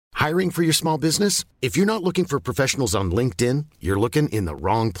Hiring for your small business? If you're not looking for professionals on LinkedIn, you're looking in the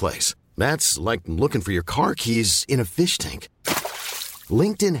wrong place. That's like looking for your car keys in a fish tank.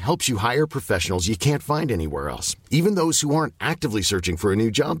 LinkedIn helps you hire professionals you can't find anywhere else, even those who aren't actively searching for a new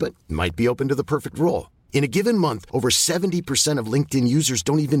job but might be open to the perfect role. In a given month, over 70% of LinkedIn users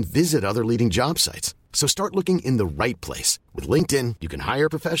don't even visit other leading job sites. So start looking in the right place. With LinkedIn, you can hire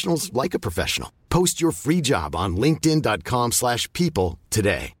professionals like a professional. Post your free job on linkedin.com/people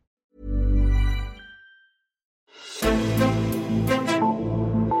today.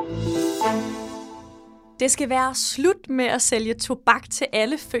 Det skal være slut med at sælge tobak til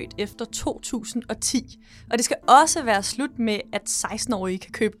alle født efter 2010. Og det skal også være slut med, at 16-årige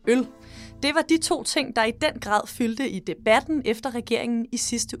kan købe øl. Det var de to ting, der i den grad fyldte i debatten, efter regeringen i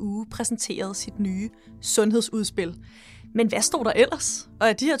sidste uge præsenterede sit nye sundhedsudspil. Men hvad stod der ellers? Og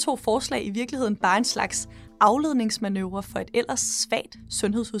er de her to forslag i virkeligheden bare en slags afledningsmanøvre for et ellers svagt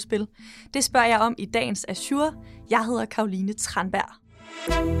sundhedsudspil? Det spørger jeg om i dagens Azure. Jeg hedder Caroline Tranberg.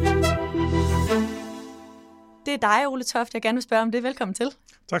 Det er dig, Ole Toft, jeg gerne vil spørge om det. Velkommen til.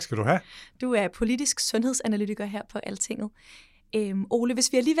 Tak skal du have. Du er politisk sundhedsanalytiker her på Altinget. Ole,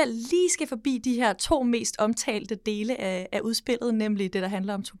 hvis vi alligevel lige skal forbi de her to mest omtalte dele af udspillet, nemlig det, der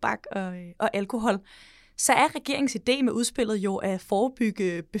handler om tobak og alkohol, så er regeringens idé med udspillet jo at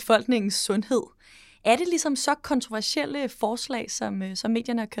forebygge befolkningens sundhed. Er det ligesom så kontroversielle forslag, som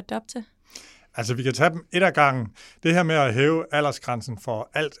medierne har kørt op til? Altså, vi kan tage dem et ad gangen. Det her med at hæve aldersgrænsen for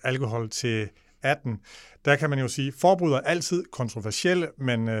alt alkohol til 18, der kan man jo sige, forbud er altid kontroversielle,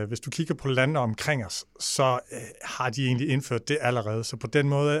 men hvis du kigger på landene omkring os, så har de egentlig indført det allerede. Så på den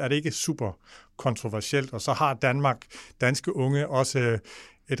måde er det ikke super kontroversielt. Og så har danske unge også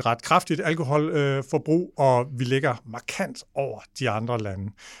et ret kraftigt alkoholforbrug, og vi ligger markant over de andre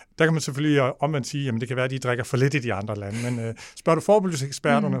lande. Der kan man selvfølgelig omvendt sige, at det kan være, at de drikker for lidt i de andre lande, men spørger du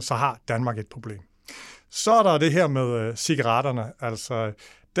forebyggelseseksperterne, så har Danmark et problem. Så er der det her med cigaretterne, altså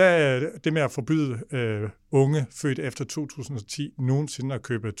det med at forbyde unge født efter 2010 nogensinde at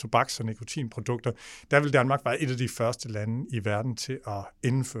købe tobaks- og nikotinprodukter, der vil Danmark være et af de første lande i verden til at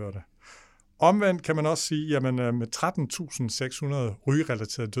indføre det. Omvendt kan man også sige, at med 13.600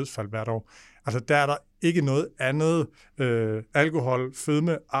 rygerelaterede dødsfald hvert år, altså der er der ikke noget andet alkohol,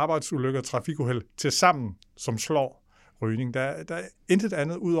 fedme, arbejdsulykker, trafikuheld til sammen, som slår rygning. Der er intet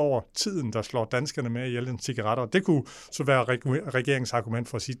andet ud over tiden, der slår danskerne med ihjel end cigaretter. Det kunne så være regeringens argument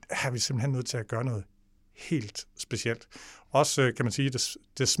for at sige, at her er vi simpelthen nødt til at gøre noget helt specielt. Også kan man sige,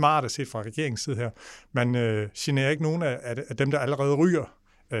 det smarte set fra regeringens side her. Man generer ikke nogen af dem, der allerede ryger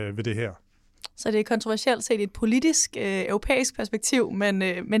ved det her. Så det er kontroversielt set i et politisk, europæisk perspektiv, men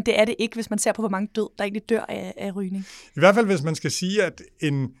det er det ikke, hvis man ser på, hvor mange der egentlig dør af rygning. I hvert fald, hvis man skal sige, at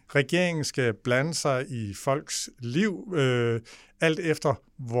en regering skal blande sig i folks liv, alt efter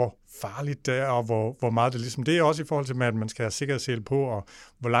hvor farligt det er, og hvor meget det ligesom det er, også i forhold til, at man skal have sikkerhedssele på, og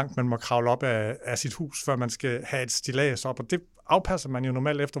hvor langt man må kravle op af sit hus, før man skal have et stillads op, og det afpasser man jo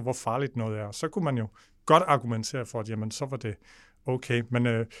normalt efter, hvor farligt noget er. Så kunne man jo godt argumentere for, at jamen, så var det okay, men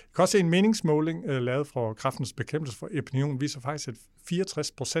jeg kan også se en meningsmåling lavet fra Kræftens Bekæmpelse for Opinion, viser faktisk, at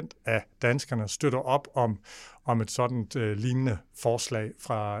 64% af danskerne støtter op om et sådan lignende forslag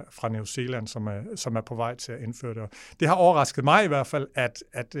fra New Zealand, som er på vej til at indføre det. Det har overrasket mig i hvert fald,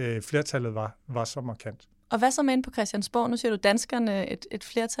 at flertallet var så markant. Og hvad så med inde på Christiansborg? Nu siger du, danskerne, et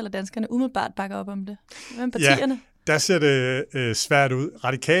flertal af danskerne umiddelbart bakker op om det. Hvad med partierne? Ja. Der ser det svært ud.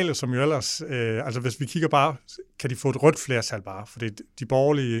 Radikale, som jo ellers, altså hvis vi kigger bare, kan de få et rødt flertal bare, fordi de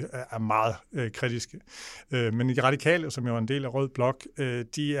borgerlige er meget kritiske. Men de radikale, som jo er en del af Rød Blok,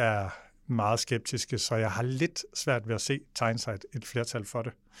 de er meget skeptiske, så jeg har lidt svært ved at se tegne sig et flertal for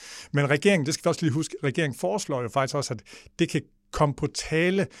det. Men regeringen, det skal vi også lige huske, regeringen foreslår jo faktisk også, at det kan komme på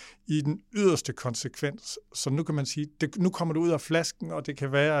tale i den yderste konsekvens. Så nu kan man sige, nu kommer det ud af flasken, og det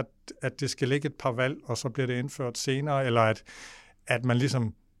kan være, at det skal ligge et par valg, og så bliver det indført senere, eller at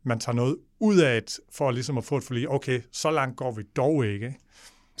man tager noget ud af det, for ligesom at få et forlig. Okay, så langt går vi dog ikke.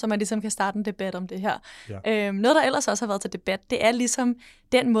 Så man ligesom kan starte en debat om det her. Ja. Noget, der ellers også har været til debat, det er ligesom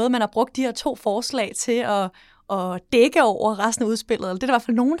den måde, man har brugt de her to forslag til at dække over resten af udspillet. Eller det er der i hvert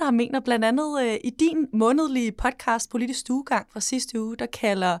fald nogen, der har mener. Blandt andet i din månedlige podcast, Politisk Stuegang fra sidste uge, der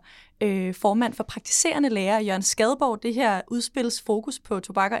kalder formand for praktiserende lærer, Jørgen Skadborg, det her udspils fokus på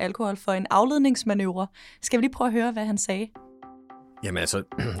tobak og alkohol for en afledningsmanøvre. Skal vi lige prøve at høre, hvad han sagde? Jamen altså,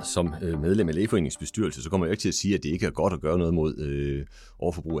 som medlem af Lægeforeningens bestyrelse, så kommer jeg ikke til at sige, at det ikke er godt at gøre noget mod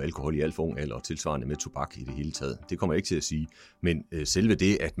overforbrug af alkohol i alt for ung alder og tilsvarende med tobak i det hele taget. Det kommer jeg ikke til at sige. Men selve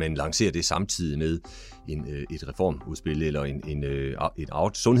det, at man lancerer det samtidig med et reformudspil eller en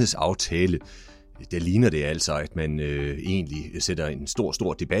sundhedsaftale, der ligner det altså, at man egentlig sætter en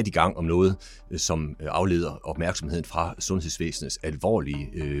stor debat i gang om noget, som afleder opmærksomheden fra sundhedsvæsenets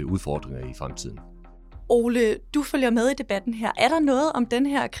alvorlige udfordringer i fremtiden. Ole, du følger med i debatten her. Er der noget om den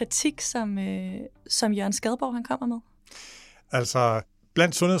her kritik, som Jørgen Skadborg han kommer med? Altså,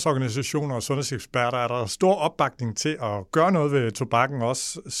 blandt sundhedsorganisationer og sundhedseksperter er der stor opbakning til at gøre noget ved tobakken,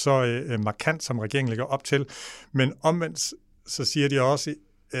 også så markant, som regeringen lægger op til. Men omvendt så siger de også,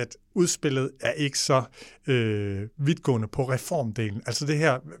 at udspillet er ikke så vidtgående på reformdelen. Altså det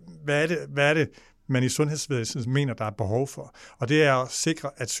her, hvad er det, man i sundhedsvæsenet mener, der er behov for? Og det er at sikre,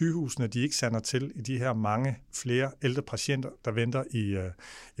 at sygehusene de ikke sander til i de her mange flere ældre patienter, der venter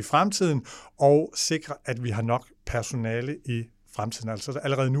i fremtiden, og sikre, at vi har nok personale i fremtiden. Altså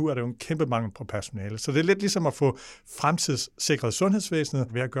allerede nu er der jo en kæmpe mangel på personale. Så det er lidt ligesom at få fremtidssikret sundhedsvæsenet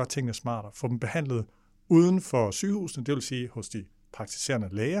ved at gøre tingene smartere. Få dem behandlet uden for sygehusene, det vil sige hos de praktiserende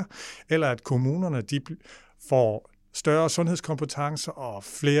læger, eller at kommunerne de får større sundhedskompetencer og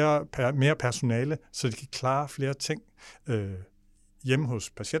mere personale, så de kan klare flere ting hjemme hos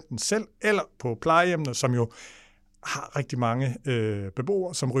patienten selv, eller på plejehjemmene, som jo har rigtig mange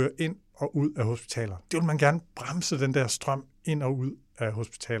beboere, som ryger ind og ud af hospitaler. Det vil man gerne bremse, den der strøm ind og ud af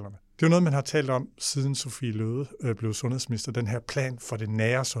hospitalerne. Det er jo noget, man har talt om, siden Sophie Løhde blev sundhedsminister, den her plan for det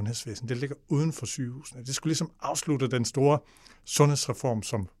nære sundhedsvæsen. Det ligger uden for sygehusene. Det skulle ligesom afslutte den store sundhedsreform,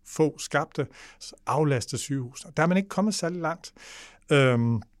 som få skabte, aflaste sygehusene. Der er man ikke kommet særlig langt.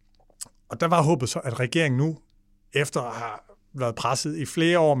 Og der var håbet så, at regeringen nu, efter at have været presset i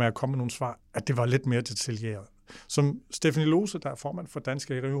flere år med at komme med nogle svar, at det var lidt mere detaljeret. Som Stephanie Lose, der er formand for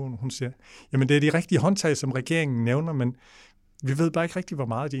Danske Regioner, hun siger, jamen det er de rigtige håndtag, som regeringen nævner, men vi ved bare ikke rigtig, hvor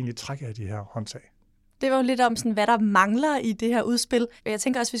meget de egentlig trækker af de her håndtag. Det var jo lidt om, sådan, hvad der mangler i det her udspil. Jeg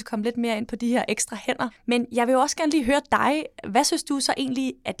tænker også, at vi skal komme lidt mere ind på de her ekstra hænder. Men jeg vil jo også gerne lige høre dig. Hvad synes du så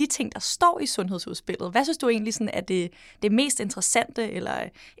egentlig er de ting, der står i sundhedsudspillet? Hvad synes du egentlig sådan, er det mest interessante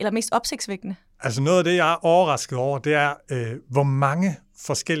eller mest opsigtsvækkende? Altså noget af det, jeg er overrasket over, det er, hvor mange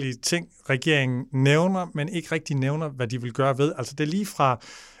forskellige ting regeringen nævner, men ikke rigtig nævner, hvad de vil gøre ved. Altså det er lige fra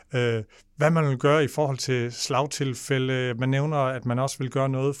hvad man vil gøre i forhold til slagtilfælde. Man nævner, at man også vil gøre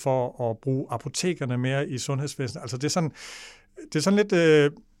noget for at bruge apotekerne mere i sundhedsvæsenet. Altså det er sådan lidt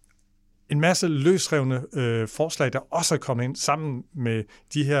en masse løsrevne forslag, der også er kommet ind sammen med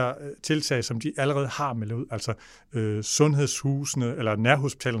de her tiltag, som de allerede har meldt ud. Altså sundhedshusene, eller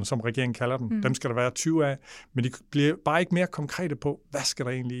nærhospitalerne, som regeringen kalder dem. Dem skal der være 20 af, men de bliver bare ikke mere konkrete på, hvad skal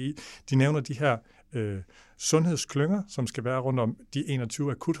der egentlig i. De nævner de her sundhedsklynger, som skal være rundt om de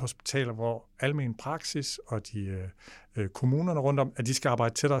 21 akuthospitaler, hvor almen praksis og de kommunerne rundt om, at de skal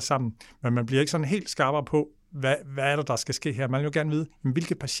arbejde tættere sammen. Men man bliver ikke sådan helt skarpere på, hvad er der skal ske her. Man vil jo gerne vide,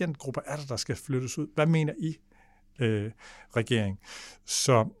 hvilke patientgrupper er der skal flyttes ud. Hvad mener I, regering?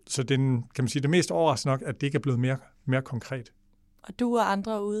 Så den, kan man sige, det mest overraskende nok, at det ikke er blevet mere konkret. Og du og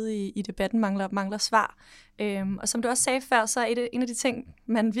andre ude i debatten mangler svar. Og som du også sagde før, så er det en af de ting,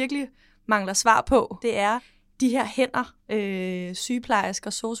 man virkelig mangler svar på, det er de her hænder, sygeplejersker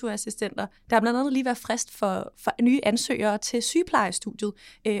og sosu-assistenter. Der har blandt andet lige været frist for nye ansøgere til sygeplejestudiet,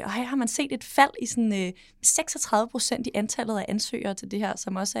 og her har man set et fald i sådan 36% i antallet af ansøgere til det her,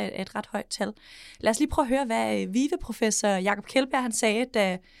 som også er et ret højt tal. Lad os lige prøve at høre, hvad VIVE-professor Jakob Kjeldbjerg han sagde,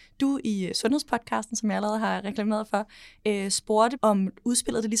 da du i Sundhedspodcasten, som jeg allerede har reklameret for, spurgte om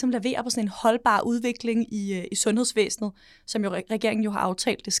udspillet, det ligesom leverer på sådan en holdbar udvikling i sundhedsvæsenet, som jo regeringen jo har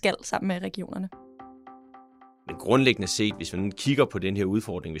aftalt, det skal sammen med regionerne. Men grundlæggende set, hvis man kigger på den her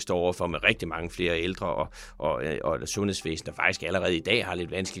udfordring, vi står overfor med rigtig mange flere ældre og sundhedsvæsen, der faktisk allerede i dag har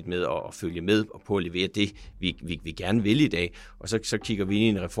lidt vanskeligt med at følge med og på at levere det, vi gerne vil i dag. Og så kigger vi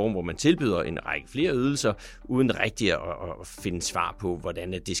ind i en reform, hvor man tilbyder en række flere ydelser, uden rigtig at finde svar på,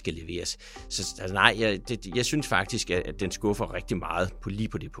 hvordan det skal leveres. Så altså, nej, jeg synes faktisk, at den skuffer rigtig meget lige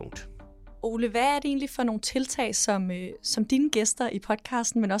på det punkt. Ole, hvad er det egentlig for nogle tiltag, som dine gæster i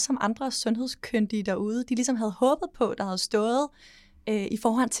podcasten, men også som andre sundhedskyndige derude, de ligesom havde håbet på, der havde stået i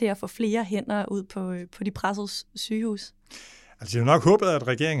forhold til at få flere hænder ud på de pressede sygehus? Altså, jeg har nok håbet, at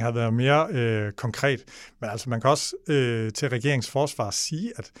regeringen havde været mere konkret, men altså, man kan også til regeringens forsvar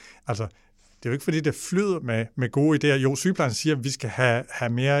sige, at altså, det er jo ikke, fordi det flyder med gode idéer. Jo, sygeplejerskerne siger, at vi skal have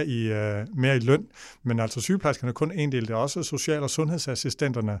mere i løn, men altså sygeplejerskerne er kun en del. Det er også social- og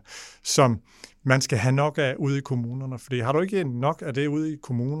sundhedsassistenterne, som man skal have nok af ude i kommunerne. Fordi har du ikke nok af det ude i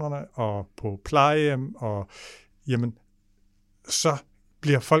kommunerne og på plejehjem, og jamen, så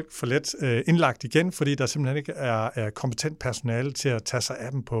bliver folk for let indlagt igen, fordi der simpelthen ikke er kompetent personale til at tage sig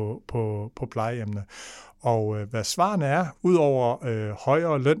af dem på plejehjemmene. Og hvad svarene er, ud over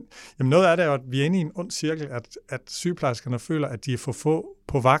højere løn, jamen noget af det er, at vi er inde i en ond cirkel, at sygeplejerskerne føler, at de er for få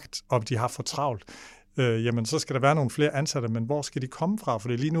på vagt, og de har for travlt. Jamen så skal der være nogle flere ansatte, men hvor skal de komme fra? For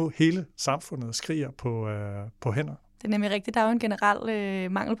det er lige nu hele samfundet skriger på hænder. Det er nemlig rigtigt. Der er jo en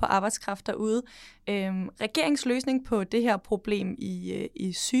generel mangel på arbejdskraft derude. Regeringens løsning på det her problem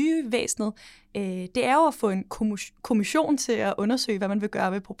i sygevæsenet, det er jo at få en kommission til at undersøge, hvad man vil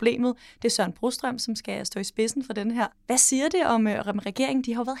gøre ved problemet. Det er Søren Brostrøm, som skal stå i spidsen for den her. Hvad siger det om regeringen?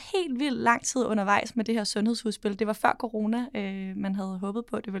 De har jo været helt vildt lang tid undervejs med det her sundhedsudspil. Det var før corona, man havde håbet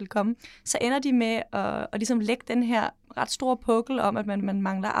på, at det ville komme. Så ender de med at ligesom lægge den her ret store pukkel om, at man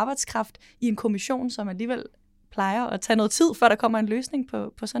mangler arbejdskraft i en kommission, som alligevel plejer at tage noget tid, før der kommer en løsning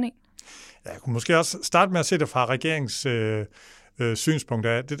på sådan en. Jeg kunne måske også starte med at se det fra regeringens synspunkt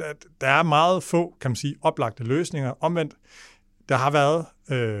af. Der er meget få, kan man sige, oplagte løsninger. Omvendt, der har været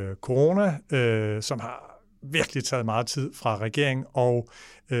corona, som har virkelig taget meget tid fra regeringen, og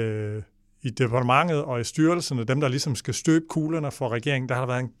i departementet og i styrelserne, dem der ligesom skal støbe kuglerne for regeringen, der har der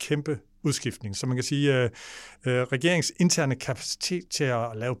været en kæmpe udskiftning. Så man kan sige, at regeringens interne kapacitet til at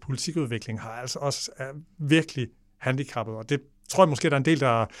lave politikudvikling har altså også virkelig handicappet, og det tror jeg måske, der er en del,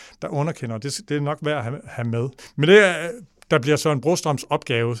 der underkender, og det er nok værd at have med. Men det der bliver Søren Brostrøms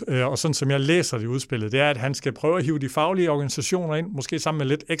opgave, og sådan som jeg læser det udspillet, det er, at han skal prøve at hive de faglige organisationer ind, måske sammen med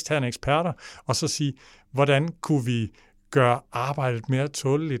lidt eksterne eksperter, og så sige, hvordan kunne vi gøre arbejdet mere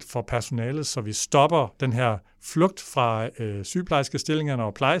tåleligt for personalet, så vi stopper den her flugt fra sygeplejerskestillingerne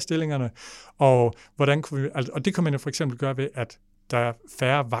og plejestillingerne, og hvordan kunne vi, og det kan man jo for eksempel gøre ved, at der er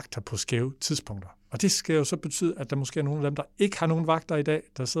færre vagter på skæve tidspunkter. Og det skal jo så betyde, at der måske er nogle af dem, der ikke har nogen vagter i dag,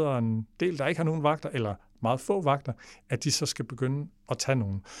 der sidder en del, der ikke har nogen vagter, eller meget få vagter, at de så skal begynde at tage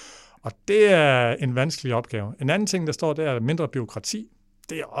nogen. Og det er en vanskelig opgave. En anden ting, der står der, er mindre bureaukrati.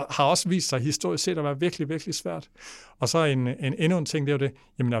 Det har også vist sig historisk set at være virkelig, virkelig svært. Og så endnu en ting, det er jo det,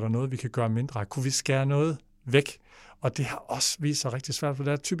 jamen er der noget, vi kan gøre mindre? Kunne vi skære noget væk? Og det har også vist sig rigtig svært, for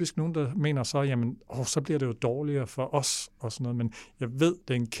der er typisk nogen, der mener så, jamen, så bliver det jo dårligere for os og sådan noget. Men jeg ved,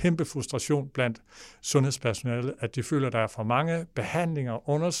 det er en kæmpe frustration blandt sundhedspersonalet, at de føler, at der er for mange behandlinger og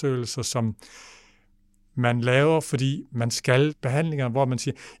undersøgelser, som man laver, fordi man skal behandlinger, hvor man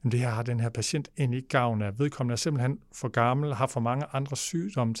siger, jamen det her har den her patient egentlig ikke gavn af. Vedkommende er simpelthen for gammel, har for mange andre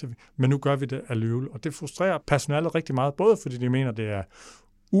sygdomme, men nu gør vi det alligevel. Og det frustrerer personalet rigtig meget, både fordi de mener, det er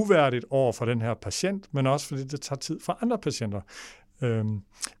uværdigt over for den her patient, men også fordi det tager tid for andre patienter.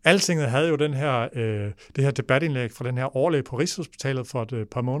 Altinget havde jo det her debatindlæg fra den her overlæge på Rigshospitalet for et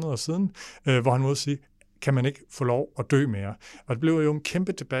par måneder siden, hvor han måtte sige, kan man ikke få lov at dø mere. Og det blev jo en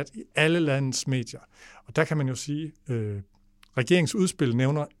kæmpe debat i alle landets medier. Og der kan man jo sige, regeringens udspil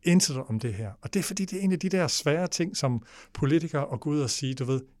nævner intet om det her. Og det er fordi, det er en af de der svære ting, som politikere at gå ud og sige, du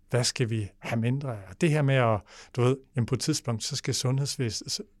ved, hvad skal vi have mindre af? Det her med at, du ved, jamen på et tidspunkt, så skal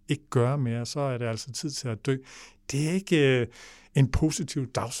sundhedsvæsenet ikke gøre mere, så er det altså tid til at dø. Det er ikke en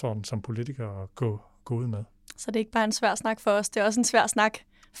positiv dagsorden, som politikere går ud med. Så det er ikke bare en svær snak for os, det er også en svær snak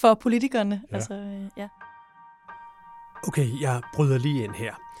for politikerne. Ja. Altså, ja. Okay, jeg bryder lige ind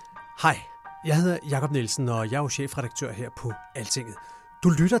her. Hej, jeg hedder Jakob Nielsen, og jeg er jo chefredaktør her på Altinget. Du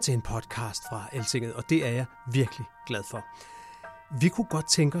lytter til en podcast fra Altinget, og det er jeg virkelig glad for. Vi kunne godt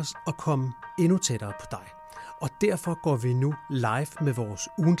tænke os at komme endnu tættere på dig. Og derfor går vi nu live med vores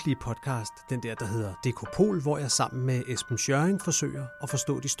ugentlige podcast, den der hedder DK Pol, hvor jeg sammen med Esben Schøring forsøger at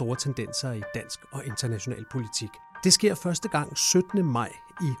forstå de store tendenser i dansk og international politik. Det sker første gang 17. maj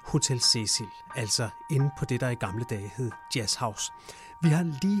i Hotel Cecil, altså inde på det, der i gamle dage hed Jazz House. Vi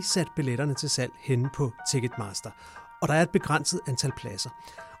har lige sat billetterne til salg henne på Ticketmaster, og der er et begrænset antal pladser.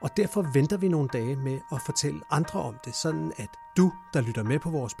 Og derfor venter vi nogle dage med at fortælle andre om det, sådan at du, der lytter med på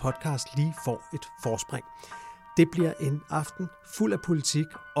vores podcast, lige får et forspring. Det bliver en aften fuld af politik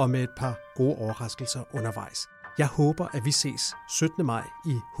og med et par gode overraskelser undervejs. Jeg håber, at vi ses 17. maj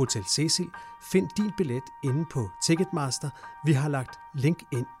i Hotel Cecil. Find din billet inde på Ticketmaster. Vi har lagt link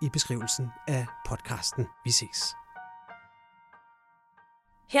ind i beskrivelsen af podcasten. Vi ses.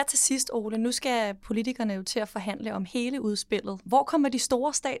 Her til sidst, Ole, nu skal politikerne jo til at forhandle om hele udspillet. Hvor kommer de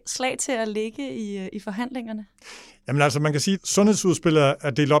store slag til at ligge i forhandlingerne? Jamen altså, man kan sige, at sundhedsudspillet er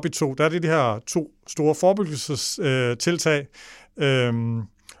delt op i to. Der er de her to store forebyggelsestiltag.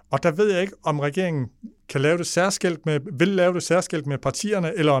 Og der ved jeg ikke, om regeringen kan lave det særskilt vil lave det særskilt med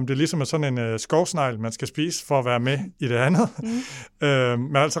partierne, eller om det ligesom er sådan en skovsnegl, man skal spise for at være med i det andet.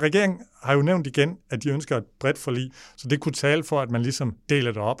 Men altså, regeringen har jo nævnt igen, at de ønsker et bredt forlig, så det kunne tale for, at man ligesom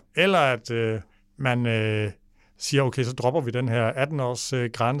deler det op, eller at man siger, okay, så dropper vi den her 18-års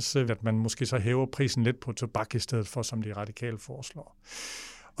grænse, at man måske så hæver prisen lidt på tobak i stedet for, som de radikale foreslår.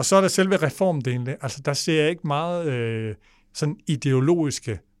 Og så er der selve reformdelen. Altså, der ser jeg ikke meget sådan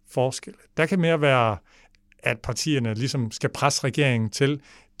ideologiske forskelle. Der kan mere være, at partierne ligesom skal presse regeringen til.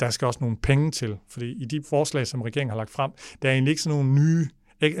 Der skal også nogle penge til. Fordi i de forslag, som regeringen har lagt frem, der er egentlig ikke sådan nogle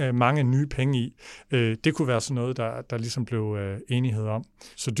mange nye penge i. Det kunne være sådan noget, der ligesom blev enighed om.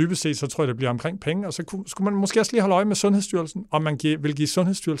 Så dybest set, så tror jeg, det bliver omkring penge, og så skulle man måske også lige holde øje med Sundhedsstyrelsen, om man vil give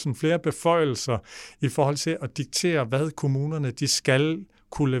Sundhedsstyrelsen flere beføjelser i forhold til at diktere, hvad kommunerne de skal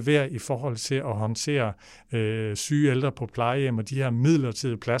kunne levere i forhold til at håndtere syge ældre på plejehjem, og de her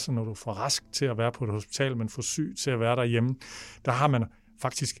midlertidige pladser, når du får rask til at være på et hospital, men får syg til at være derhjemme. Der har man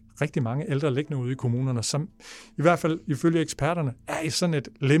faktisk rigtig mange ældre liggende ude i kommunerne, som i hvert fald ifølge eksperterne er i sådan et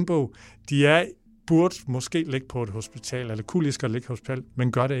limbo. De burde måske ligge på et hospital, eller kunne lige skal ligge på et hospital,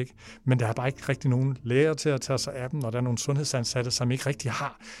 men gør det ikke. Men der er bare ikke rigtig nogen læger til at tage sig af dem, og der er nogle sundhedsansatte, som ikke rigtig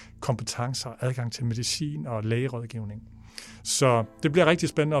har kompetencer og adgang til medicin og lægerådgivning. Så det bliver rigtig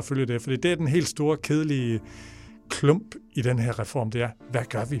spændende at følge det, fordi det er den helt store, kedelige klump i den her reform, det er, hvad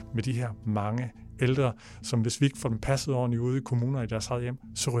gør vi med de her mange ældre, som hvis vi ikke får dem passet ordentligt ude i kommuner i deres eget hjem,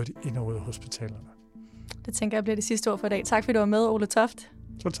 så ryger de ind og ud af hospitalerne. Det tænker jeg bliver det sidste ord for i dag. Tak fordi du var med, Ole Toft.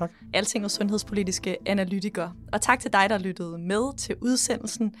 Så tak. Altingets sundhedspolitiske analytiker. Og tak til dig, der lyttede med til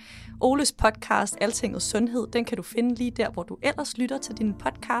udsendelsen. Oles podcast, Altingets Sundhed, den kan du finde lige der, hvor du ellers lytter til dine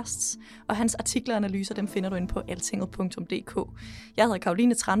podcasts. Og hans artikler og analyser, dem finder du inde på altinget.dk. Jeg hedder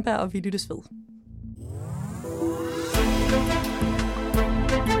Caroline Tranberg, og vi lyttes ved.